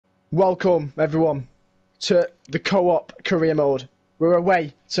Welcome, everyone, to the co-op career mode. We're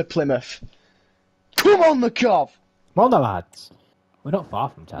away to Plymouth. Come on, the Cov! Well, no, lads. We're not far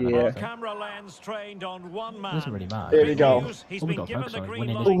from 10. Yeah. Camera lens trained on one man. Doesn't really matter. Here we go. He's All we been got to given focus the on is green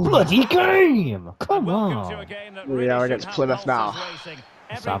winning light. this bloody game! Come Welcome to a on! game that We really are should against have Plymouth now. pulses racing.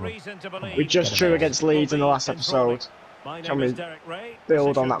 Every Sam. reason to believe We just drew against Leeds in the last episode. My Can name is we Derek Ray,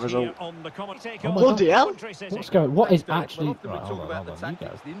 build on that positioned result? here on the commentator. Oh my Bloody hell! What's going? What is actually? Right, hold on, you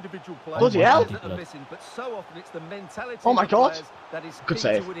go. Bloody hell! Oh my god! Good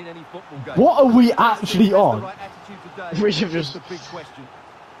save. What are we actually on? We have just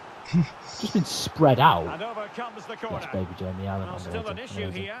been spread out. And over comes the corner. Yes, baby Jamie Allen. Now still an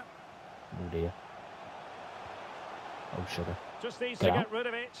issue here. Oh dear. Oh sugar. Just needs to Get get out. rid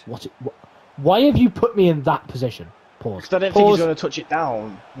of it. What? Why have you put me in that position? Pause. because I didn't think he was Pause. going to touch it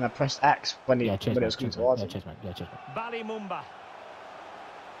down, and I pressed X when he Yeah, cheers, when it mate. was coming Cheers, mate. towards Yeah, him. cheers, mate. Yeah, cheers, mate. Ballymunba.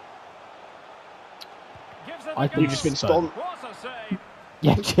 Gives it I a think go. You've just been stunned. What a save.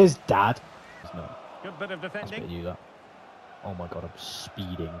 Yeah, cheers, Dad. It's not. Good bit of That's a bit defending. new, that. Oh my god, I'm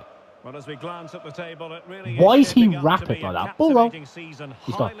speeding. Well, as we glance at the table, it really Why is he shaping up to rapid be like a that? Ball roll. captivating season,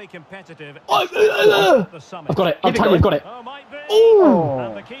 He's gone. highly competitive. I've got it. I'm Keep it telling you, I've got it. Oh, might be. Ooh.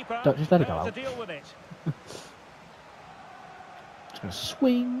 And the keeper Don't just let it go failed out. to deal with it. Just gonna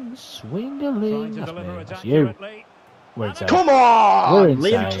swing, swing a Trying ling. to That's deliver me. it That's you. accurately. We're insane. Come We're on!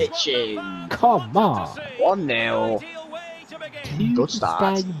 insane. Liam Kitchen! Come on. 1-0. Good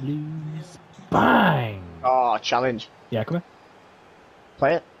start. Sky Blues. Bang. Oh, challenge. Yeah, come here.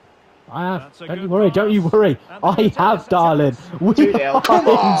 Play it. I have. That's a Don't you good worry. Don't pass. you worry. And I there's a have, chance. darling. We 2-0. are Come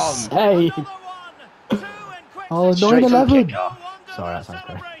on. insane. Oh, Straight to the 9-11. kicker. Sorry, that sounds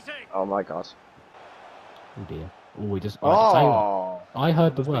great. Oh my god. Oh dear. Oh, we just. I'll tell you what, Oh. I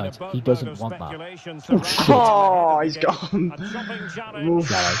heard the words. He doesn't want that. Oh, shit. Oh, he's gone. Oof.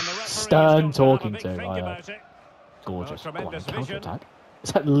 Stern talking to. Gorgeous. Go on, counter attack.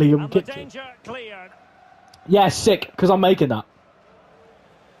 Is that Liam Kitchen? Yeah, sick. Because I'm making that.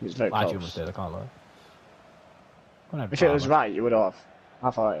 It's very I actually almost close. did. I can't lie. Whatever, If it was Barbara. right, you would have.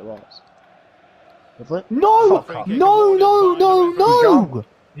 I thought it was. Was it? No! Fuck off. No! No! No! No!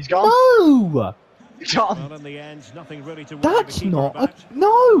 He's gone. No! He's gone. That's not a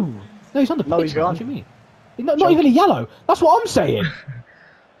no. No, he's on the pitch. No, he's man. gone. What do you mean? Not even a yellow. That's what I'm saying. It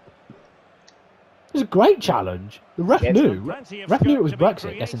was a great challenge. The ref Yes. knew. Ref knew it was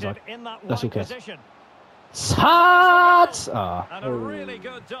Brexit. Yes, inside. That's your kiss. Sats! Ah, I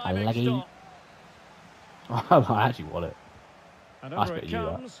like it. I actually want it. That's a bit you,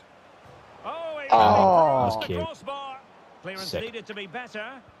 that. Oh. That's cute. Clearance Sick. needed to be better.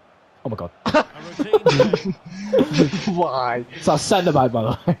 Oh my god. A routine save. Why? So I sent them out, by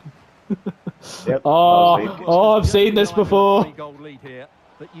the way. Yep. Oh, I've seen this before.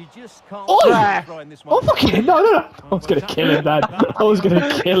 Oh, Ref. oh, fucking no. I was gonna kill him, man. I was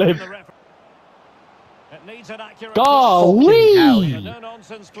gonna kill him. It needs an accurate Golly! no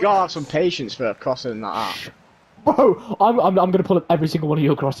nonsense You gotta have some patience for crossing that up. Bro, I'm gonna pull up every single one of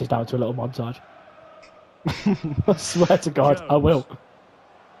your crosses down to a little montage. I swear to God, I will.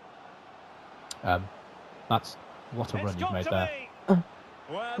 That's what a run you've made there. Well,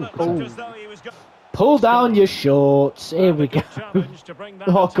 it looked as though he was going. Pull down your shorts. Here we go.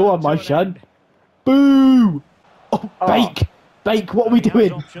 Oh, go on, my son. Boo! Oh, bake, bake. What are we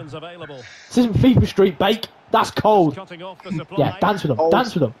doing? Options available. This isn't FIFA Street. Bake. That's cold. Cutting off the supply. Yeah, dance with them. Hold.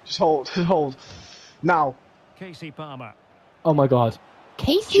 Dance with them. Just hold. Just hold. Now. Casey Palmer. Oh my God.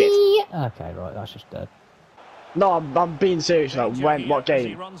 Casey. Shit. Okay, right. That's just dead. No, I'm being serious. Like, when? What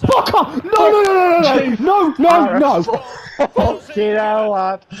game? Fuck off! No! Fucking hell,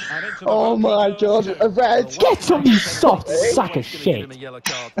 lad. Oh my god, a red. Get on, you soft sack of shit.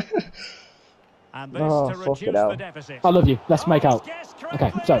 And this Oh, to fucking reduce hell. the deficit. I love you. Let's make out.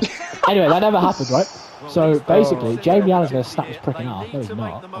 Okay, so anyway, that never happened, right? So basically, Jamie Allen's gonna snap his pricking off. No, he's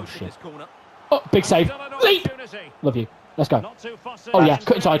not. Oh shit. Oh, big save. Leap. Love you. Let's go. Not too fussy. Oh yeah,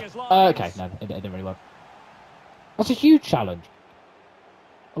 cut inside. Okay, no, it didn't really work. That's a huge challenge.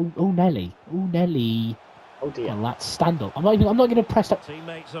 Oh Nelly. Oh Nelly. Oh dear. Well, let's stand up. I'm not gonna press that.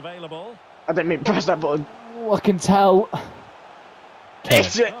 Teammates available. I didn't mean to press that button. Oh, I can tell.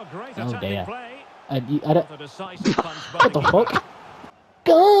 It's it. Oh, great Oh, attacking dear. play. And you, I don't, The decisive punch what the back. fuck?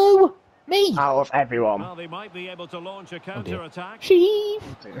 Go me. Out of everyone. Well, they might be able to launch a dear. counter-attack. Chief.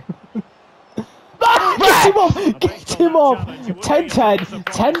 Dear. Get him off! Get him off! 10-10.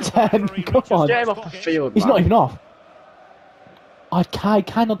 10-10. Come on. Get him off the field, He's man. not even off. I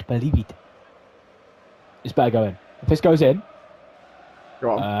cannot believe it. This better go in. If this goes in,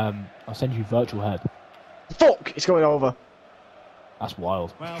 Go on. I'll send you virtual head. Fuck! It's going over. That's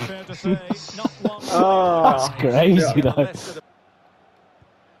wild. Well, fair to say, not one. That's crazy, though.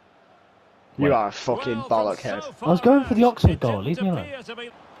 You are a fucking bollockhead. I was going for the Oxford goal. Leave me alone.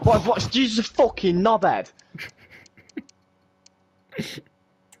 What? Jesus, a fucking knobhead.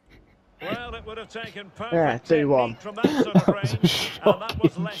 Well, it would have taken perfect Yeah, 2-1. from that sort of range, and that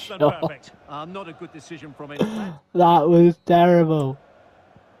was less than perfect. Not a good decision from him. That was terrible.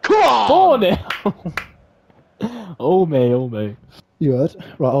 Come on! 4-0. Oh me. You heard?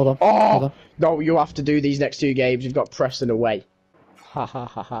 Right, hold on. Oh! Hold on. No, you have to do these next 2 games. You've got Preston away. Ha ha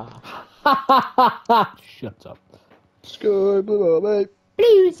ha ha. Shut up. Sky blue, mate.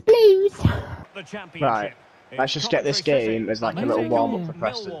 Blues. The championship. Right, let's just get this game as like a little warm-up for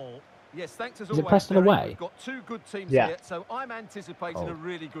Preston. Millwall. Yes, thanks as Is it always, Preston Derek. away? We've got 2 good teams Yeah. here, so I'm anticipating a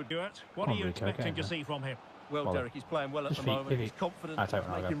really good. Stuart, what Oh, are you really? expecting Okay, to see from him? Well, Well, Derek, he's playing well at just the moment. feet. He's confident, I don't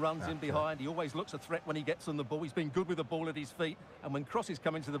know, making runs in sorry. behind. He always looks a threat when he gets on the ball. He's been good with the ball at his feet, and when crosses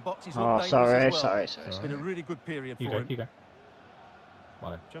come into the box, he's Oh, looked dangerous sorry. as well. It's been a really good period for him. You go.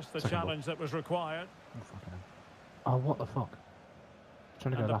 Well, Just the second ball. challenge that was required. Oh, what the fuck?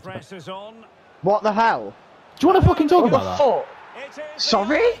 Trying to go And the left. press is on. What the hell? Do you want to fucking talk What the about that? fuck? It is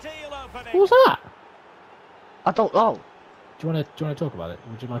Sorry? the ideal opening. What was that? I don't know. Do you want to talk about it?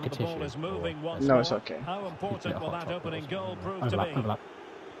 Would you like a The tissue? ball is moving or- once No, more. it's okay. How important will that opening goal prove to Overlap, be? overlap.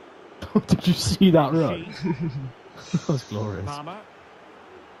 Did you see that run? That was glorious. Palmer.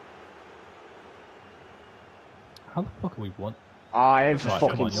 How the fuck are we won? I am for Right, come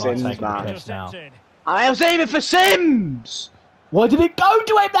fucking on, you are Sims, taking the man. piss now. Intercepted. I was aiming for Sims! Why did it go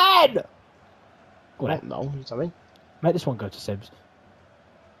to him then? Go I on, don't know, you tell me. make this one go to Sims.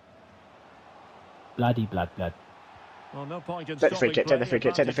 Blood. Well, no point in Take the free stopping kick, take the free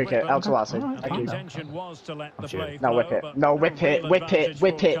kick, take the free kick. play El Tawasi. Alright, The Thank you. intention was to let the shooting. play No, whip flow, it. but No, a whip it, real whip advantage it,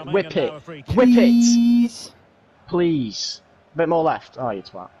 whip it, forthcoming whip and now it. a free kick. Whip it! Please. Please. A bit more left. Oh, you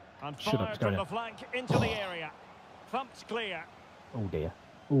twat. And Shut up, fired it's from going the in. flank into the area. Thumped clear. Oh dear.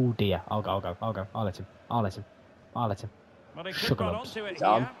 I'll go. I'll let him. But he could Sugar run lumps. onto it He's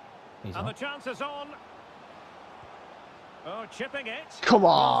on. here. He's And the on. chance is on. Oh, chipping it. Come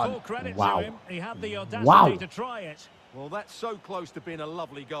Well, on. full credit Wow. to him. He had the audacity Wow. to try it. Well, that's so close to being a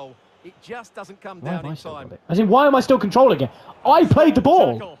lovely goal. It just doesn't come Why down have I in still time. got it? As in, why am I still controlling it? I played the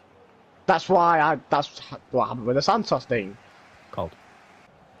ball. Tackle. That's why that's what happened with the Santos thing. Cold.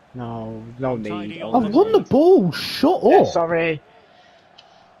 No need. Tidy Oh, I've won the ball. Shut yeah, up. sorry.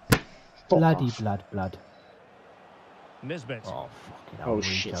 Fuck Bloody off. blood. Nisbet. Oh fucking hell. Oh, Rico.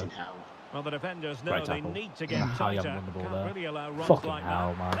 shit in hell. Well, the defenders know Great they tackle. need to I don't get know how you tighter. haven't won the ball Can't there. really allow runs Fucking like hell,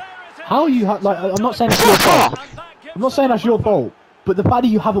 that. man. There it is. How you like? I'm not saying that's your fault. And that gives I'm not saying that's your fault. But the fact that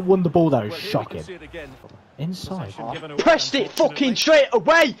you haven't won the ball there is Well, here we shocking. can see it again. Inside. Possession given away, Pressed it fucking unfortunately. straight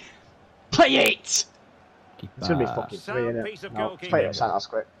away! Play it! Keep It's gonna be that. fucking Sound three, innit? piece of No, goalkeeping. play it, Santos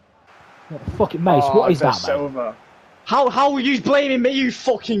quick. What the fucking Mace? What is that, mate? Silver. How are you blaming me, you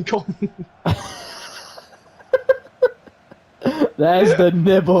fucking cunt? There's the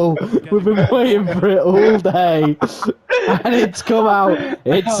nibble. We've been waiting for it all day. And it's come out.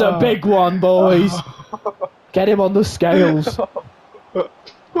 It's a big one, boys. Get him on the scales. Well,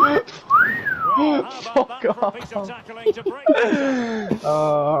 how about Fuck that for a piece of tackling to break this up?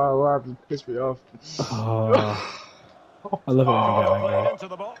 Oh, wow, pissed me off. Oh, I love it when you get Played angry. into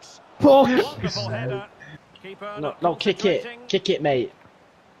the box. Fuck! Wonderful header. Keeper No, not no, kick it. concentrating. Kick it, mate.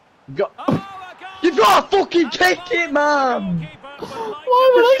 You've got, Oh, a goal! you've got to fucking kick it, man! Goalkeeper would like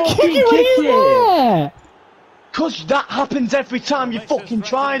Why would I Fucking kick it when kick he's it. there? Cause that happens every time you This is fucking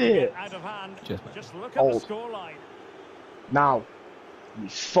tried threatening to it. get out of hand. Cheers, mate. Just look at Old. the scoreline. Now, you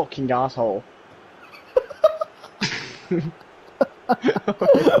fucking asshole.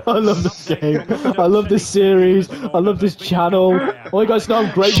 I love this game. I love this series. I love this channel. All you guys know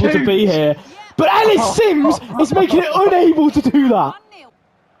I'm grateful to be here. But Ellis Sims is making it unable to do that.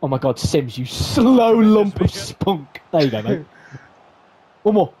 Oh my god, Sims, you slow lump of spunk. There you go, mate.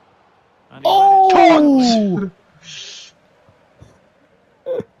 One more. And he Oh!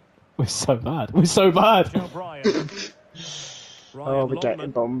 We're so bad. We're so bad. Joe Bryan. Oh, we're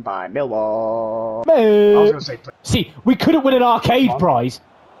getting bummed by Millwall. Mate. I was gonna say See, we couldn't win an arcade prize.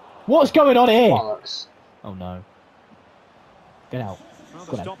 What's going on here? bollocks. Oh no. Get out. Well,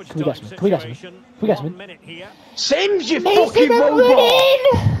 the Go on, stoppage can we get time some? Can we get some? situation, Can we get some? 1 minute here. Sims, you Mason fucking robot!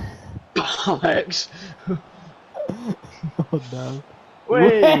 running! Bollocks. Oh no.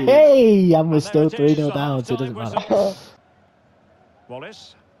 Wait. Hey, and we're And still there it 3-0 is, down, so it doesn't half-time matter. whistle.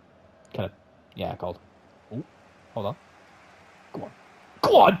 Wallace. Kill him. Yeah, cold. Oh, hold on. Go on.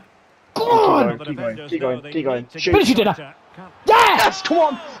 Go on! Go on! The Keep going, defenders keep know going, they keep going. need to Shoot. get Finish it, dinner. tighter. Can't- Yes! Yes, come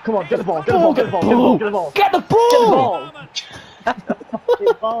on! Come on, get the ball, get the ball, get the ball, get the ball, get the ball. Get the Get the ball! ball!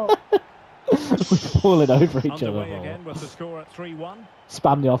 We're falling over each Underway other. again with the score at 3-1.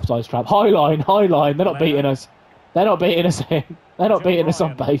 Spam the offside trap. High line. They're not beating us. They're not beating us in. They're not beating us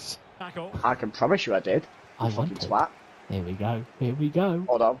on base. Tackle. I can promise you I did. I Fucking want it. twat. Here we go. Here we go.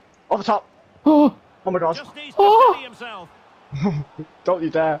 Hold on. Off the top. Oh, Oh my god. Just needs to Oh! steady himself. Don't you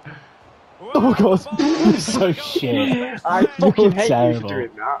dare. oh my god. This is so shit. I fucking hate you terrible. for doing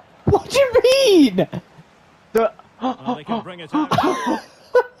that. What do you mean? The... Well, they can bring it out.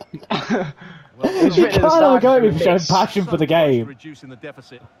 It's You written in the can't have a go at me for start. showing passion for the game. Reducing the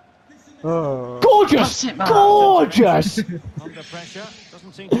deficit. Oh. Gorgeous! Gorgeous! Under pressure.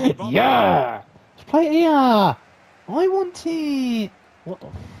 Doesn't seem to be bothered. Yeah! Let's play it here! I want it! What the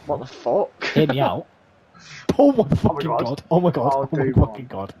What the fuck? Hear me out. Oh my fucking God. god. Oh my god. Oh, Oh my dude, fucking man.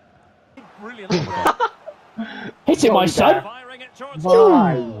 god. Brilliant. Hit it, my son! Firing it towards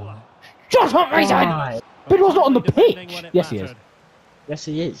Why? Shut up, my son! Bidwell's not on the pitch! Yes, he is. Yes,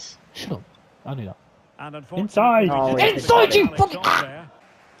 he is. Shut up. I knew that. And Inside. Oh, Inside, you fucking... there.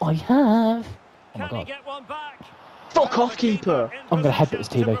 I have. Oh my Can he god. get one back? Fuck off, keeper. I'm gonna headbutt this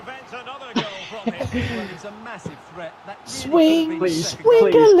TV. To prevent another goal from him. Well, it's a massive threat. That really Swing! could have been Please. second goal.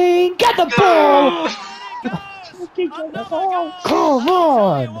 Wiggling! Get the ball! Another goal. Come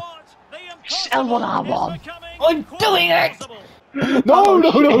on! Sell what I want. I'm doing it! No, no,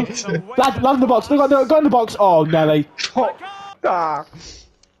 no! Land in the box. Go in the box. Oh, Nelly. Ah.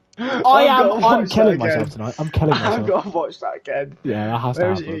 I'm killing myself tonight. I'm killing I've myself. got to watch that again. Yeah, that has to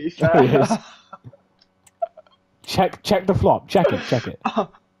Where is happen. it? There he is. Check the flop. Check it.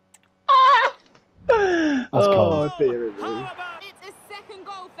 That's Oh, cold. dear me. It's a second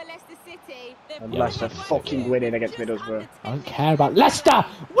goal for Leicester City. And Leicester fucking winning against Middlesbrough. I don't care about Leicester.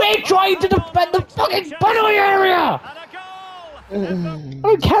 We're trying to defend the fucking penalty area. I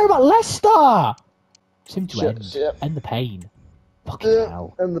don't care about Leicester. Seem to end. Yep. End the pain. Fucking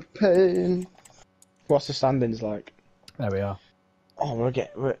hell. And the pain. What's the standings like? There we are. Oh, we're Okay.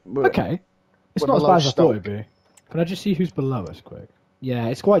 It's we're not as below bad as I thought Stoke. it'd be. Can I just see who's below us quick? Yeah,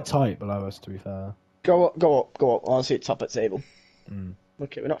 it's quite tight below us, to be fair. Go up. I want to see it top at table. Mm.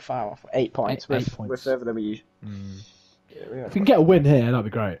 Okay, we're not far off. 8 points. Eight points. We're further than we usually. Mm. Yeah, we are. If we can get a win here, that'd be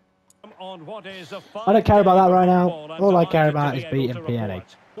great. I don't care about that right now. All I care about is beating PNA.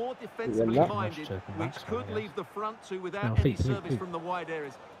 More defensively Yeah. minded, Nice to which come could back, leave the front two without No, any feet. service from the wide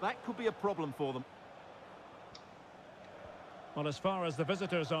areas. That could be a problem for them. Well, as far as the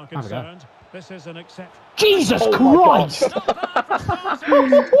visitors are we go. concerned, this is an exception. Jesus Oh my Christ!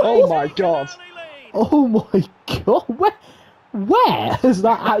 Oh my god. Oh my god! Where has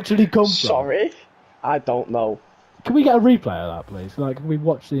that actually come from? Sorry? I don't know. Can we get a replay of that, please? Like, can we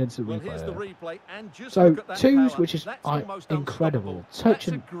watch the instant Well, replay? here's the of it? replay, and just So, look at that twos, power. which is That's almost incredible. unstoppable. Touch That's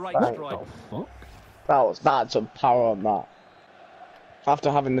a and... great What strike. the fuck? That had some power on that.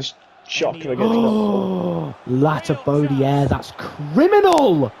 After having this shock against Liverpool. Oh, Latta Bodier, that's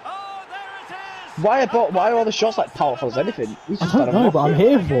criminal! Oh, there it is! Why are all the shots like powerful as anything? He's I just don't had a know, rock. but I'm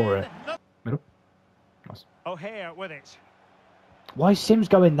here for it. Middle. Nice. O'Hare with it. Why is Sims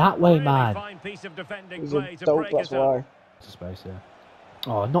going that way, Really man? fine piece of defending He's play a to dope, break that's it up. why. It's a space, yeah.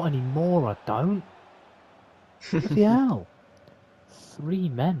 Oh, not anymore, I don't. What the hell? 3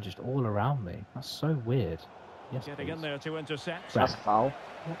 men just all around me. That's so weird. Yes, Getting please. in there to intercept. That's foul.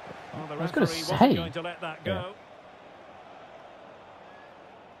 Well, the I was gonna referee say. wasn't going to let that go. Yeah.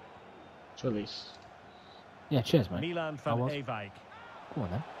 It's release. Yeah, cheers, mate. Milan I van was. Ewijk. Go on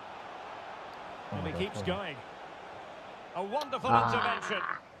then. Oh And my he God, keeps go on. going. A wonderful Ah. intervention.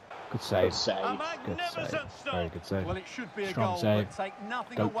 Good save. Good save. A Good magnificent save. stop. Very good save. Well, it should be a Strong goal, save. but take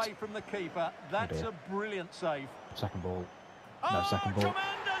nothing Goat. away from the keeper. That's dear. a brilliant save. Second ball. No Oh, second ball.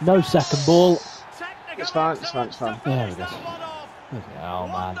 tremendous No goal. second ball. Technical It's fine, excellence it's fine. to There we finish go. that one off. Oh,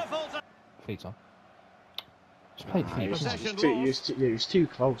 man. Wonderful to- Feet on. Just play the feet. Possession He was too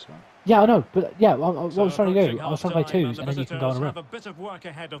close, man. Yeah, I know, but yeah, what I So was trying to approaching do, I was trying to play half-time, twos, and then you can go on a visitors run. have a bit of work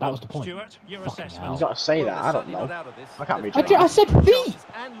ahead of That them. was the point. Stuart, your Fucking assessment. hell. You gotta say that, I don't Certainly not know. out of this. I can't read They've you. I said taken feet. chances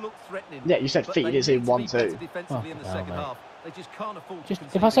and looked threatening, Yeah, you said but feet, they you didn't say need to be 1-2. better defensively in the Fucking second hell, half. They just can't afford to Just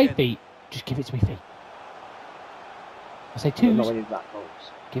concede if I say again. feet, just give it to me feet. I say I don't know twos, when he's that close.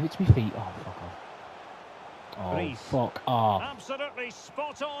 give it to me feet. Oh, fuck off. Oh, Reece. fuck off. Absolutely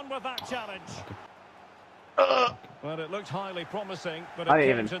spot on with that challenge. Well, it looked highly promising, but I it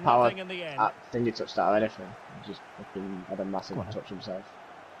didn't came even to power nothing in the end. that thing he touched out or anything. He just fucking had a massive Go on, then. touch himself.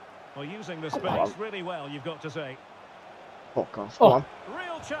 Well, using the Come space on. really well, you've got to say. Fuck off. Oh. Go on.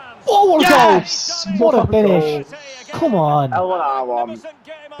 Real chance. Oh, what a Yes! goal! What a finish! Say again. Come on. L1R1. Magnificent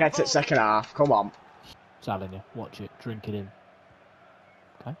game Get it unfolding. second half. Come on. Telling you, watch it, drink it in.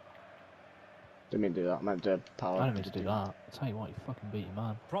 Okay. Didn't mean to do that. I meant to power. I didn't mean to do that. I'll tell you what, you fucking beat your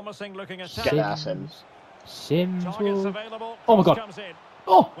man. Promising looking attack. Get there, Sims. Sims Targets will... available. Oh my god. Comes in.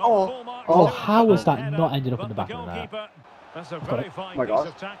 Oh! Well, full marks Oh, to it how for has that header, not ended up in but the back of the net? goalkeeper, that's a got very it. fine My piece God.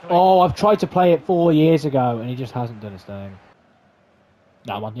 of tackling. Oh, I've tried to play it 4 years ago and he just hasn't done his thing.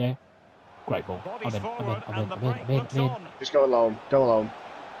 That one, yeah. Great ball. Bodies I'm forward and the in, break looks on. Just go alone. Go alone.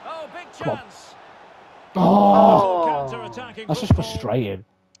 Oh, big Come on. chance. Oh! Counter-attacking That's just football. frustrating.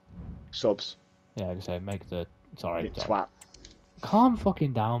 Subs. Yeah, I can say, make the... Sorry. You sorry. twat. Calm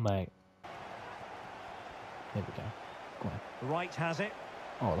fucking down, mate. Here we go. Go on. Right has it.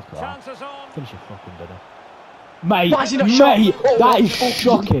 Oh, look at that. Chances on. Finish your fucking dinner. Mate, Why is he not mate, shot? that is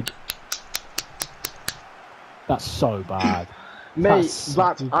shocking. That's so bad. Mate, That's so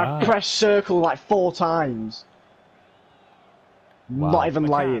I bad. pressed circle like 4 times. Wow. Not even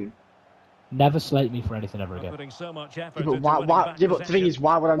lying. Never slate me for anything ever again. Putting so much effort Yeah, but into winning back yeah, but the thing is, possession.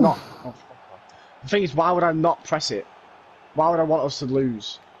 why would I not? The thing is, why would I not press it? Why would I want us to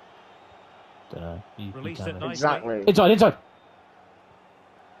lose? Don't know. You Released tell it me. nicely. Exactly. Inside, inside.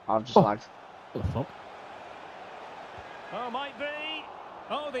 I've just Oh. lagged. What the fuck? Oh, might be.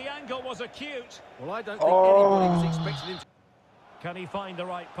 Oh, the angle was acute. Well, I don't think anybody was expecting him to... Can he find the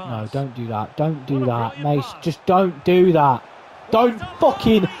right pass? No, don't do that. Don't do What a that, brilliant Mace. pass. Just don't do that. Don't What a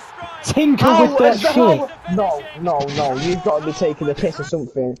fucking lovely strike. tinker How with that is the shit. hell- No, you've got to be taking the piss or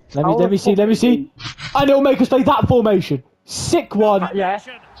something. Let me see. And it'll make us play that formation. Sick one. Yeah.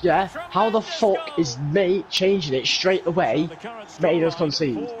 How the fuck is me changing it straight away made us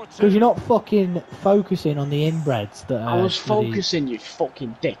concede? Because you're not fucking focusing on the inbreds that I are... was focusing, you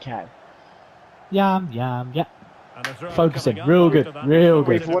fucking dickhead. Yeah. And a throw Focusing. coming up Real after good, that real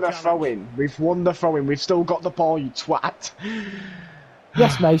We've good. won a challenge. throw-in. We've won the throw-in. We've still got the ball, you twat.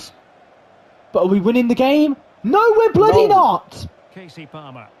 Yes, Mace. But are we winning the game? No, we're bloody No. not. Casey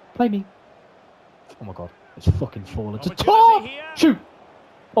Palmer. Play me. Oh my god. It's fucking fallen to Opportunity top. here. Shoot.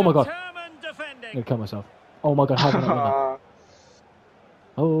 Oh my god. Determined I'm defending. gonna kill myself. Oh my god, how can I win that?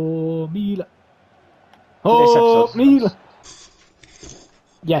 Oh, Mila. Oh, episode. Mila.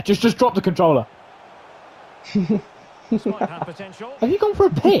 Yeah, just drop the controller. This might have potential. Have you gone for a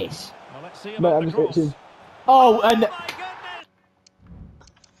piss? Well, let's see about the cross. Oh, and... My goodness.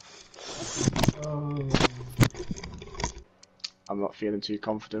 I'm not feeling too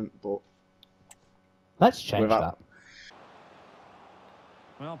confident, but Let's change Without- that.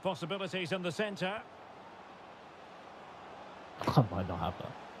 Well, possibilities in the centre. I might not have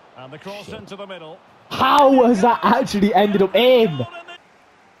that. And the cross Shit. into the middle. How has that actually ended up in?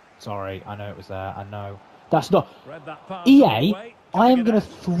 Sorry, I know it was there. I know. That's not... Read that pass all the EA, way. I am Took it going out. to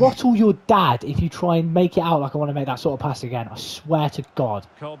throttle your dad if you try and make it out like I want to make that sort of pass again. I swear to God.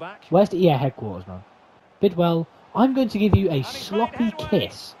 Call back. Where's the EA headquarters, man? Bidwell, I'm going to give you a he's made sloppy headway.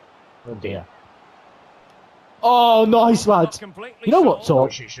 kiss. Oh dear. Oh, nice, Not lads. completely You know what,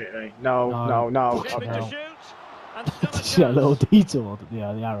 sold. Tom? shoot me. No. Shipping to hell. shoot. And still a See that chance. little detour?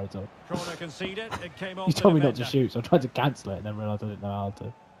 Yeah, the arrow tool. Corner conceded. It came off You the told me not to defender. shoot, so I tried to cancel it and then realised I didn't know how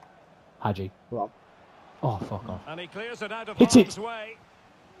to. Haji. Well, Oh, fuck off. And he clears it out of Hit harm's it. way.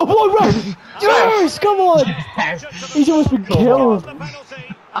 Oh, boy, run! Yes! Come on! He's almost been killed. The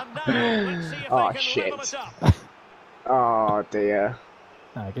penalty. And now let's see if Oh, they can shit. level it up. oh dear.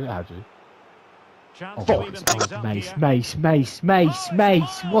 No, give it Haji. Chance Oh, to fuck. even things up Mace, here.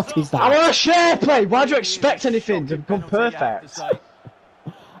 Mace. What is I that? want a share play. Why do you expect anything to become Penalty, you have to perfect?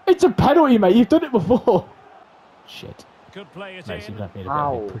 say. It's a penalty, mate. You've done it before. Shit. Could play it Mace, in. you've left me in a bit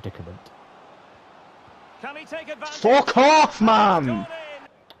Ow. of a predicament. Can he take advantage? Fuck off, It's man. gone in.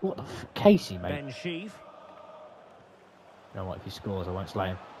 What the Casey, mate. Ben Sheaf. You know what? If he scores, I won't slay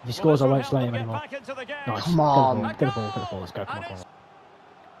him. If he scores, I won't slay him anymore. Nice. Come on. Get a ball. Let's go. Come on.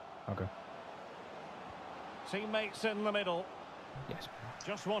 Okay. Teammates in the middle. Yes.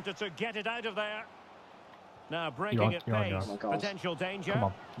 Just wanted to get it out of there. Now You're breaking on, at you're on, pace. you're on. Oh my God. Potential danger. Come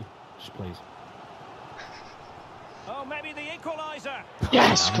on. Just please. Oh, maybe the equaliser.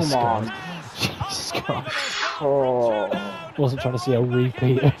 Yes, come on. Jesus Christ. Oh. Wasn't trying to see a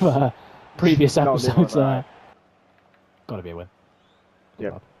repeat of previous No, episodes never there. Gotta be a win.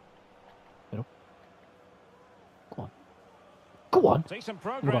 Yep. Middle. Go on. See some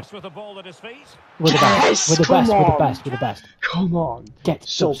progress with the ball at his feet. We're the best. Yes, We're the come best. We're the on. best. We're the best. Come on. Get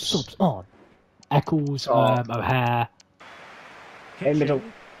Subs. subs on. Eccles, Oh. O'Hare. In middle.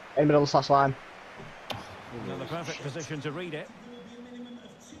 In middle slash line. In the perfect position to read it.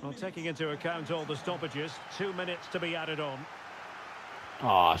 Well, taking into account all the stoppages, 2 minutes to be added on.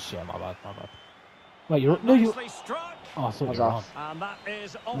 Oh shit, my bad. Wait, you're no, you. Nicely struck. Oh, I thought Was you were on. off. And that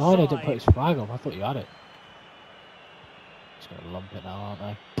is offside. No, they didn't put his flag up. I thought you had it. Just gonna lump it now, aren't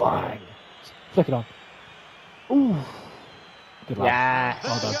they? Bang. Flick it on. Ooh. Good lad. Yeah.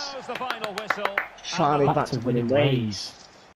 Well There done. goes the final whistle. Finally back to winning ways.